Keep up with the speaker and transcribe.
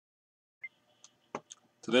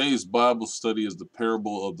Today's Bible study is the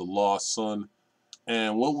parable of the lost son.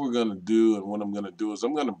 And what we're going to do and what I'm going to do is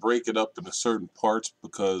I'm going to break it up into certain parts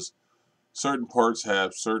because certain parts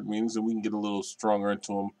have certain meanings and we can get a little stronger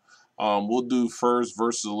into them. We'll do first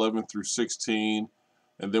verses 11 through 16,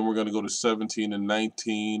 and then we're going to go to 17 and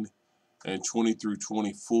 19 and 20 through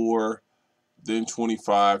 24, then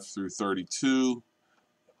 25 through 32,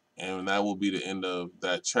 and that will be the end of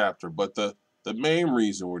that chapter. But the main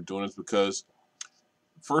reason we're doing it is because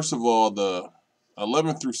first of all, the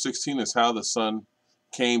 11 through 16 is how the son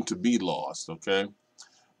came to be lost, okay?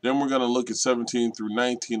 Then we're going to look at 17 through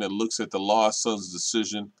 19 that looks at the lost son's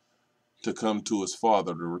decision to come to his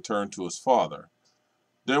father, to return to his father.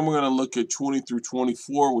 Then we're going to look at 20 through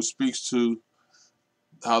 24, which speaks to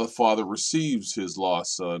how the father receives his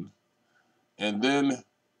lost son. And then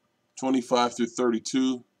 25 through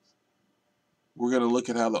 32, we're going to look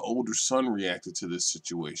at how the older son reacted to this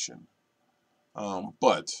situation.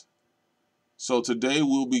 So today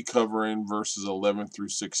we'll be covering verses 11 through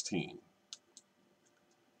 16.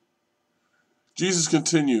 Jesus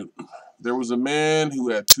continued, "There was a man who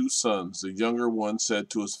had two sons. The younger one said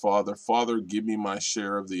to his father, 'Father, give me my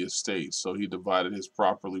share of the estate.' So he divided his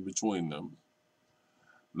property between them.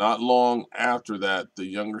 Not long after that, the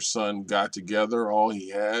younger son got together all he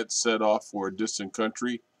had, set off for a distant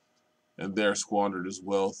country, and there squandered his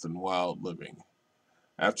wealth in wild living.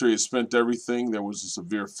 After he had spent everything, there was a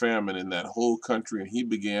severe famine in that whole country, and he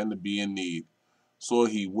began to be in need. So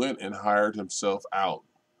he went and hired himself out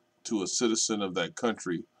to a citizen of that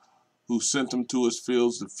country, who sent him to his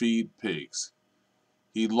fields to feed pigs.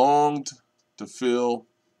 He longed to fill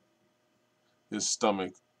his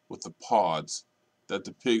stomach with the pods that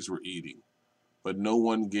the pigs were eating, but no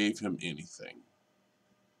one gave him anything."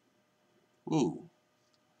 Ooh.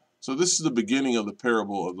 So this is the beginning of the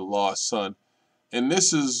parable of the lost son. And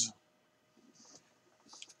this is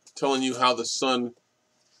telling you how the son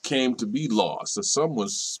came to be lost. The son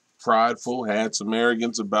was prideful, had some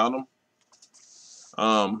arrogance about him.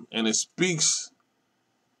 And it speaks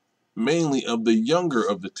mainly of the younger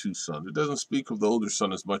of the two sons. It doesn't speak of the older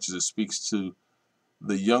son as much as it speaks to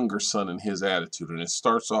the younger son and his attitude. And it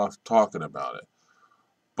starts off talking about it.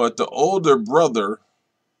 But the older brother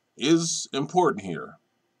is important here.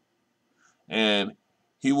 And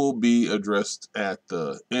he will be addressed at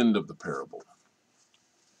the end of the parable.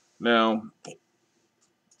 Now,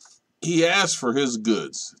 he asked for his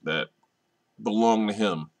goods that belong to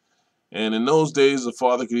him. And in those days, the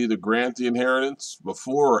father could either grant the inheritance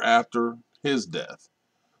before or after his death.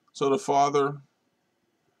 So the father,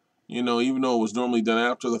 even though it was normally done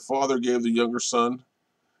after, the father gave the younger son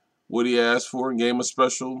what he asked for and gave him a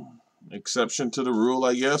special exception to the rule,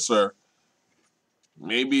 I guess. Or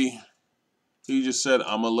maybe he just said,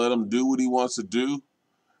 "I'm going to let him do what he wants to do."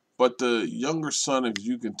 But the younger son, as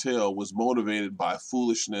you can tell, was motivated by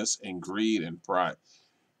foolishness and greed and pride.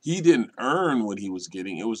 He didn't earn what he was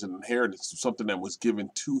getting. It was an inheritance, something that was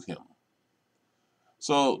given to him.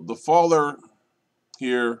 So the father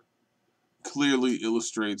here clearly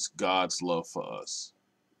illustrates God's love for us.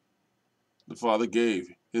 The father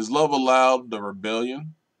gave. His love allowed the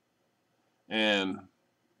rebellion, and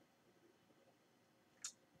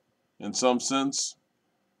in some sense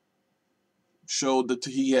showed that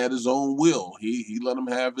he had his own will. He let him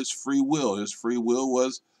have his free will. His free will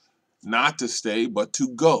was not to stay, but to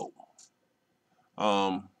go.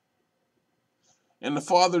 And the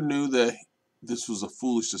father knew that this was a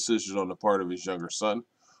foolish decision on the part of his younger son.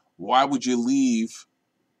 Why would you leave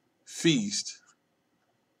feast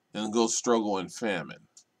and go struggle in famine?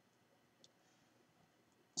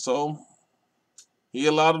 So he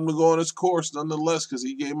allowed him to go on his course nonetheless, because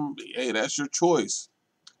he gave him, "Hey, that's your choice."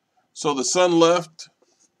 So the son left,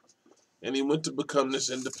 and he went to become this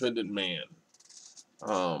independent man.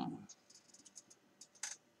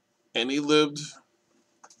 And he lived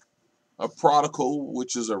a prodigal,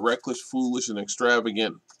 which is a reckless, foolish, and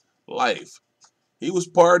extravagant life. He was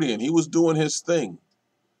partying. He was doing his thing.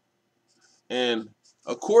 And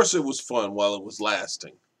of course it was fun while it was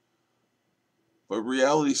lasting. But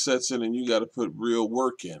reality sets in and you got to put real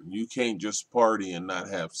work in. You can't just party and not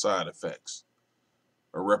have side effects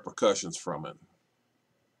or repercussions from it.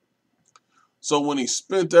 So when he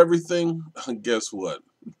spent everything, guess what?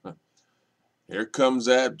 Here comes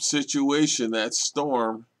that situation, that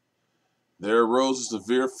storm. There arose a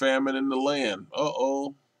severe famine in the land.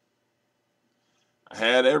 Uh-oh. I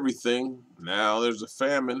had everything. Now there's a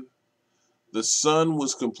famine. The son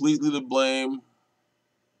was completely to blame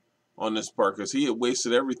on this part because he had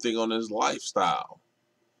wasted everything on his lifestyle.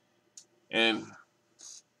 And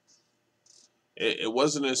it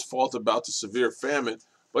wasn't his fault about the severe famine,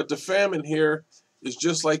 but the famine here It's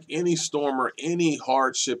just like any storm or any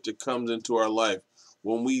hardship that comes into our life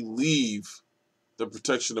when we leave the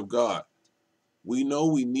protection of God. We know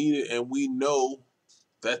we need it, and we know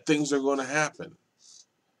that things are going to happen.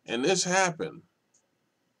 And this happened.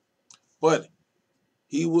 But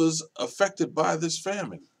he was affected by this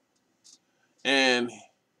famine. And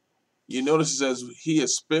you notice it says, he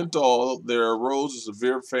has spent all, there arose a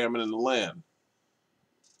severe famine in the land.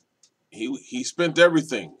 He spent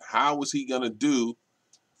everything. How was he going to do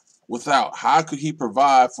without? How could he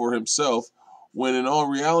provide for himself when in all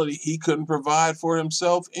reality he couldn't provide for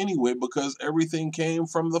himself anyway, because everything came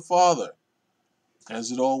from the Father,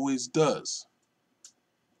 as it always does.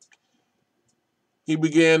 He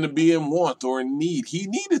began to be in want or in need. He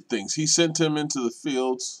needed things. He sent him into the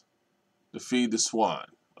fields to feed the swine.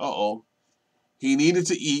 Uh-oh. He needed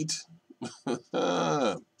to eat.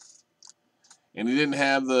 And he didn't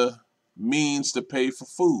have the means to pay for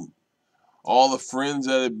food. All the friends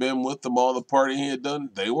that had been with him, all the partying he had done,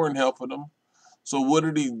 they weren't helping him. So what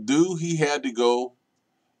did he do? He had to go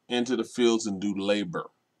into the fields and do labor.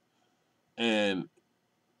 And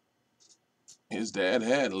his dad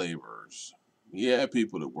had laborers. He had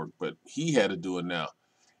people that worked, but he had to do it now.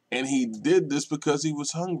 And he did this because he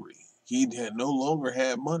was hungry. He had no longer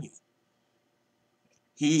had money.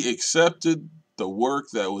 He accepted the work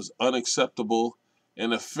that was unacceptable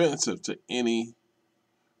and offensive to any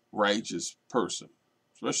righteous person,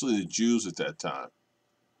 especially the Jews at that time.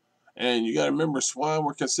 And you got to remember, swine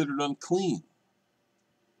were considered unclean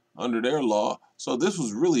under their law. So this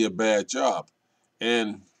was really a bad job.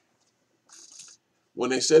 And when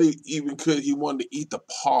they said he wanted to eat the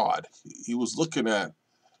pod, he was looking at,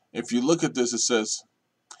 if you look at this, it says,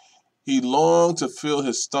 he longed to fill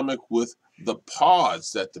his stomach with the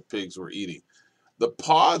pods that the pigs were eating. The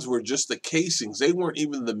pods were just the casings. They weren't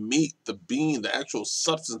even the meat, the bean, the actual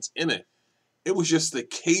substance in it. It was just the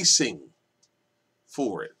casing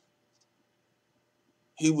for it.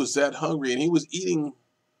 He was that hungry, and he was eating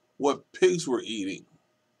what pigs were eating.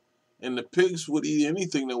 And the pigs would eat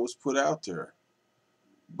anything that was put out there.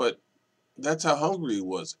 But that's how hungry he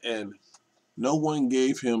was. And no one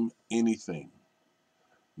gave him anything.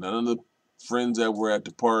 None of the friends that were at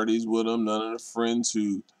the parties with him, none of the friends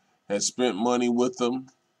who had spent money with him.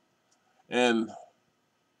 And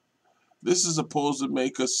this is supposed to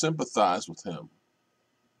make us sympathize with him.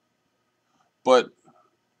 But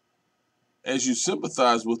as you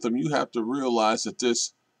sympathize with him, you have to realize that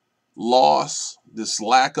this loss, this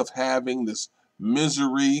lack of having, this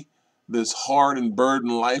misery, this hard and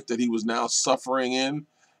burdened life that he was now suffering in,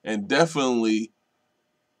 and definitely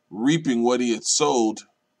reaping what he had sowed,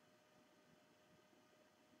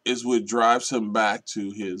 is what drives him back to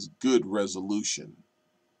his good resolution.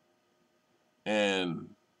 And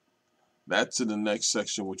that's in the next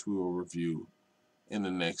section, which we will review in the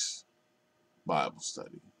next Bible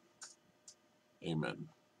study. Amen.